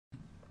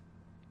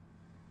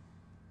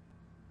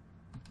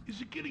Is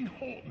it getting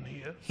hot in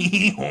here?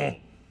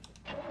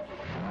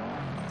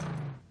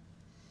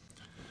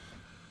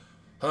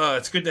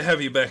 It's good to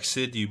have you back,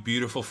 Sid, you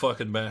beautiful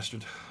fucking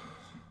bastard.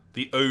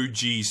 The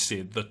OG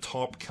Sid, the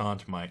top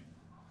cunt, mate.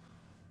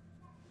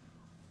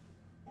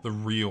 The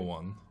real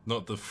one,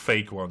 not the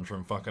fake one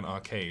from fucking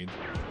arcade.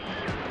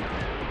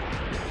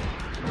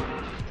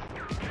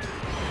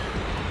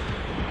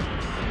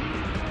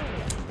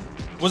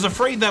 Was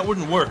afraid that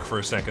wouldn't work for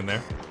a second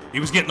there.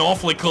 He was getting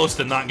awfully close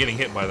to not getting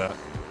hit by that.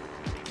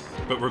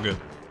 But we're good.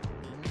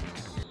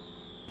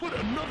 Put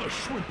another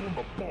shrimp on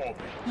the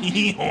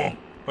barbie.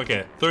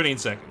 Okay, 13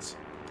 seconds.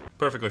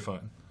 Perfectly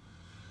fine.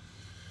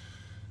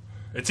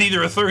 It's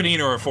either a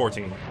 13 or a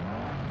 14.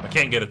 I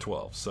can't get a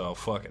 12, so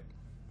fuck it.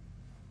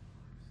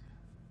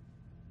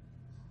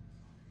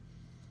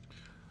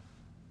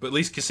 But at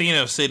least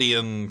Casino City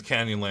and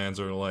Canyonlands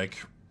are, like,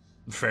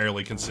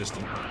 fairly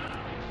consistent.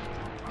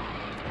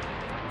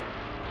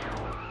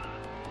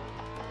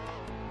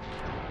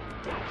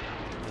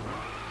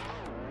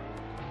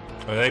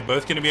 Are they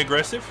both going to be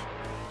aggressive?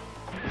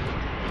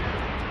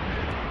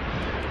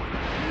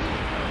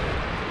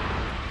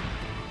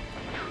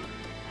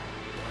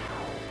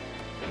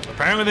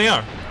 Apparently they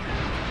are.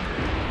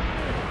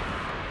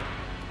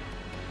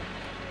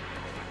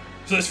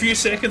 So those few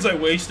seconds I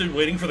wasted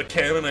waiting for the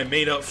cannon I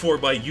made up for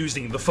by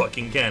using the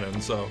fucking cannon,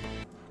 so...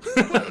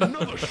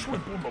 Another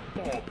shrimp on the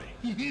barbie.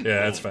 Yeah,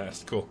 that's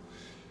fast. Cool.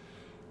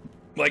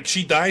 Like,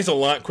 she dies a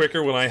lot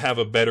quicker when I have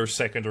a better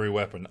secondary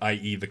weapon,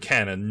 i.e. the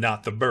cannon,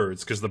 not the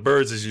birds. Because the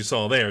birds, as you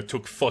saw there,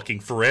 took fucking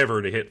forever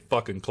to hit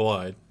fucking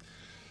Clyde.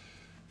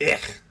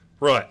 Ugh.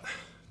 Right.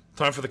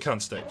 Time for the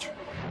cunt stage.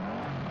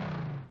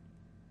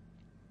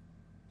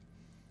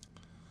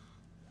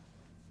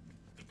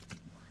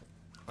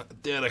 I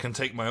doubt I can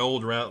take my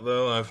old route,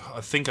 though. I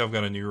think I've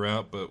got a new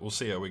route, but we'll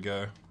see how we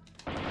go.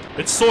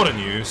 It's sort of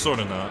new, sort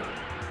of not.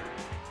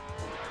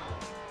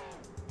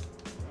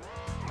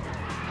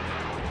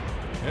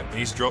 Yep,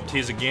 he's dropped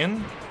his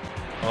again.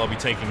 I'll be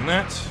taking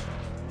that.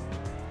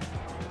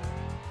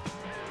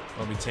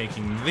 I'll be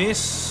taking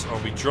this.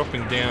 I'll be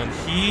dropping down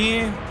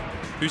here.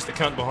 Who's the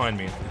cunt behind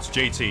me? It's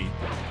JT.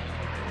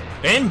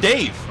 And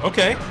Dave.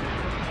 Okay.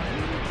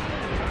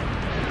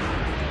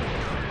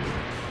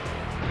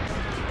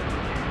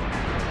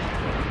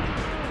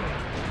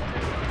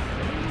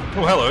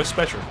 Oh, hello,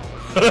 special.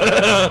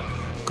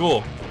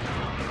 Cool.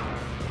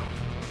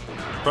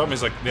 Problem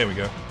is, like, there we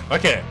go.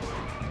 Okay.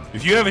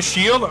 If you have a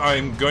shield,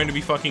 I'm going to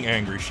be fucking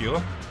angry, Sheila.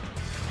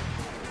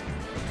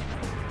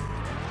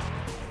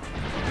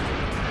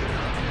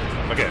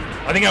 Okay,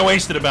 I think I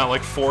wasted about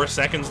like 4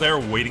 seconds there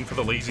waiting for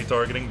the lazy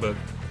targeting, but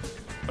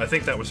I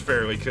think that was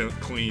fairly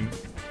clean.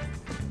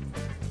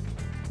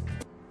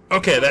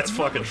 Okay, that's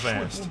fucking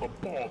fast.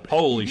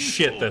 Holy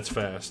shit, that's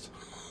fast.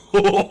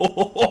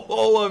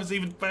 Oh, I was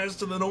even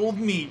faster than old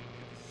me.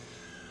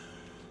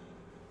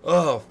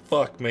 Oh,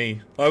 fuck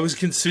me. I was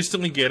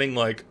consistently getting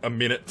like a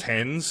minute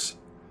 10s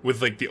with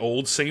like the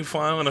old save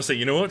file, and I said,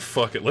 you know what,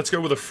 fuck it, let's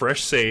go with a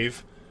fresh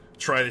save,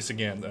 try this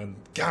again, and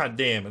god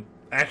damn, it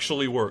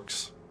actually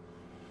works.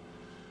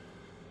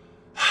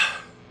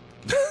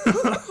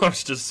 I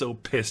was just so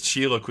pissed.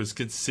 Sheila was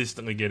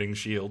consistently getting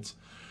shields.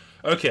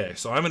 Okay,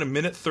 so I'm at a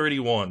minute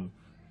 31.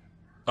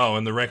 Oh,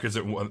 and the record's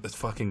at it's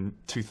fucking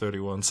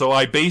 2:31. So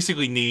I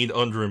basically need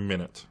under a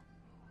minute.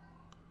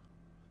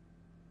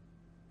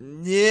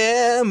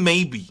 Yeah,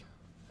 maybe.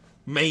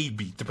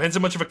 Maybe. Depends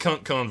how much of a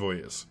convoy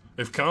is.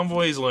 If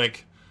convoy is,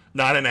 like,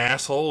 not an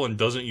asshole and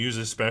doesn't use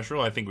his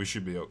special, I think we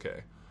should be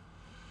okay.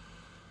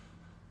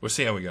 We'll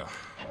see how we go.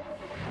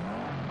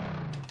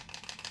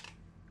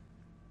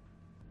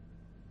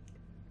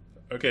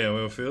 Okay,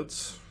 oil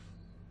fields.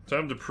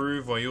 Time to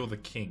prove why you're the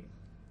king.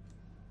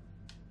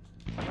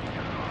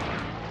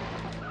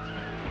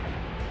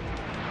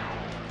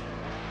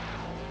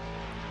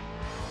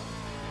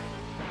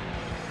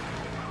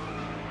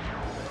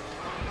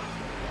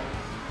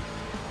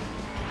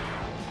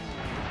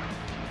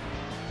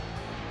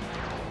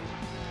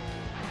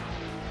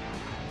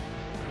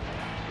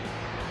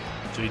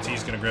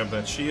 JT's gonna grab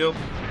that shield.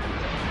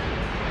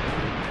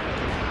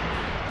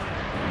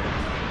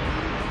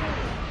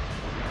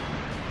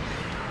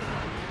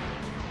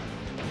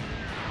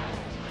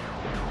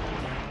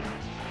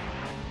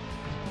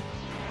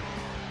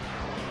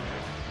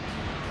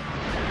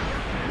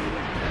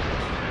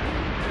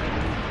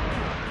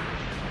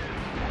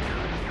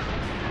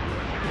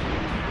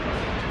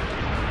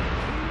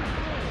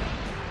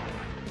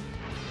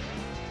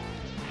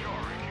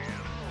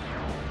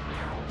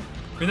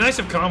 Be nice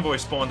if convoy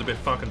spawned a bit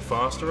fucking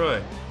faster,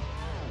 eh?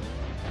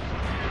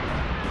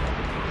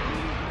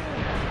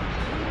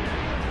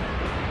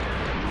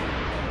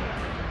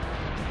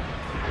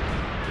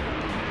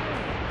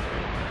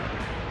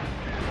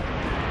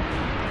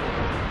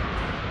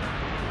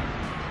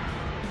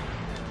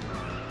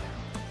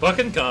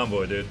 Fucking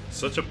convoy, dude.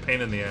 Such a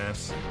pain in the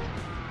ass.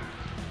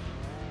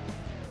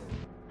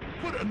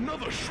 Put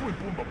another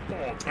shrimp on the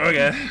ball.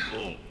 Okay.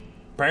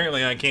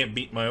 Apparently I can't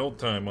beat my old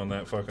time on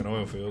that fucking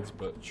oil fields,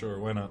 but sure,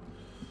 why not?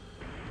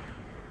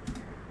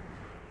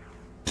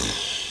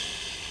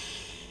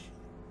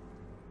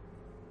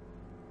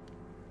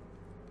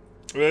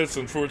 That's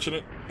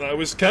unfortunate. I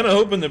was kind of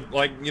hoping that,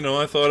 like, you know,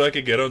 I thought I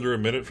could get under a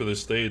minute for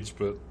this stage,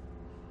 but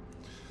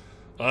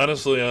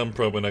honestly, I'm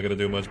probably not going to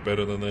do much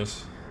better than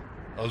this.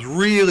 I was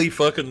really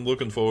fucking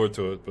looking forward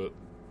to it, but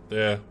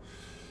yeah.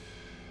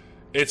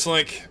 It's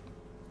like,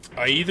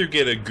 I either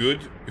get a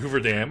good Hoover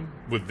Dam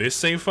with this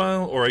save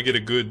file, or I get a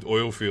good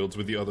oil fields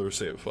with the other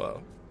save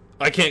file.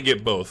 I can't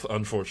get both,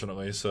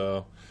 unfortunately,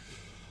 so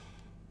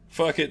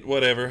fuck it,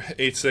 whatever.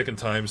 8-second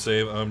time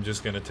save, I'm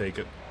just gonna take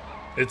it.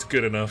 It's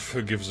good enough,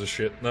 who gives a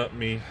shit, not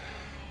me.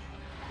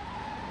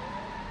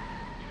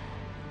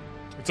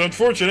 It's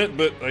unfortunate,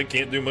 but I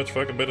can't do much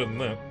fucking better than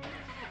that.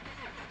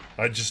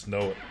 I just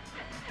know it.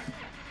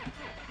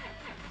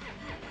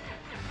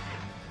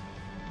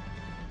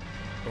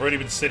 I've already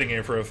been sitting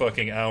here for a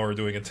fucking hour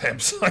doing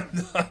attempts.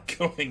 I'm not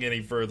going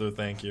any further,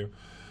 thank you.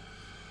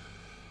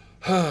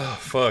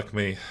 Fuck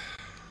me.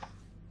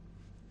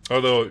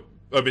 Although,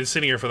 I've been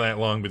sitting here for that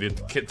long, but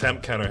the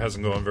attempt counter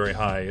hasn't gone very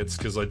high. It's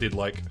because I did,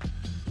 like,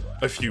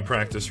 a few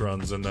practice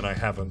runs, and then I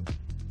haven't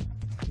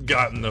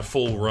gotten a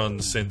full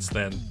run since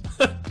then.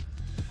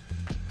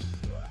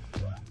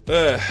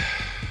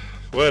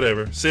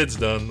 Whatever. Sid's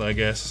done, I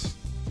guess.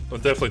 I'll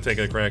definitely take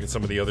a crack at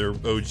some of the other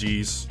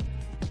OGs.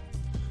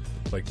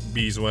 Like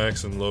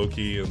Beeswax and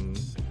Loki and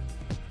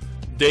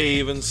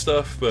Dave and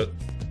stuff, but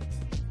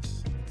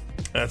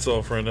that's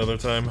all for another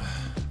time.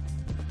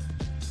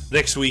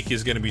 Next week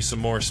is going to be some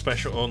more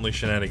special only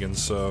shenanigans,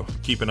 so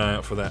keep an eye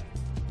out for that.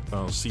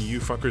 I'll see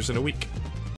you fuckers in a week.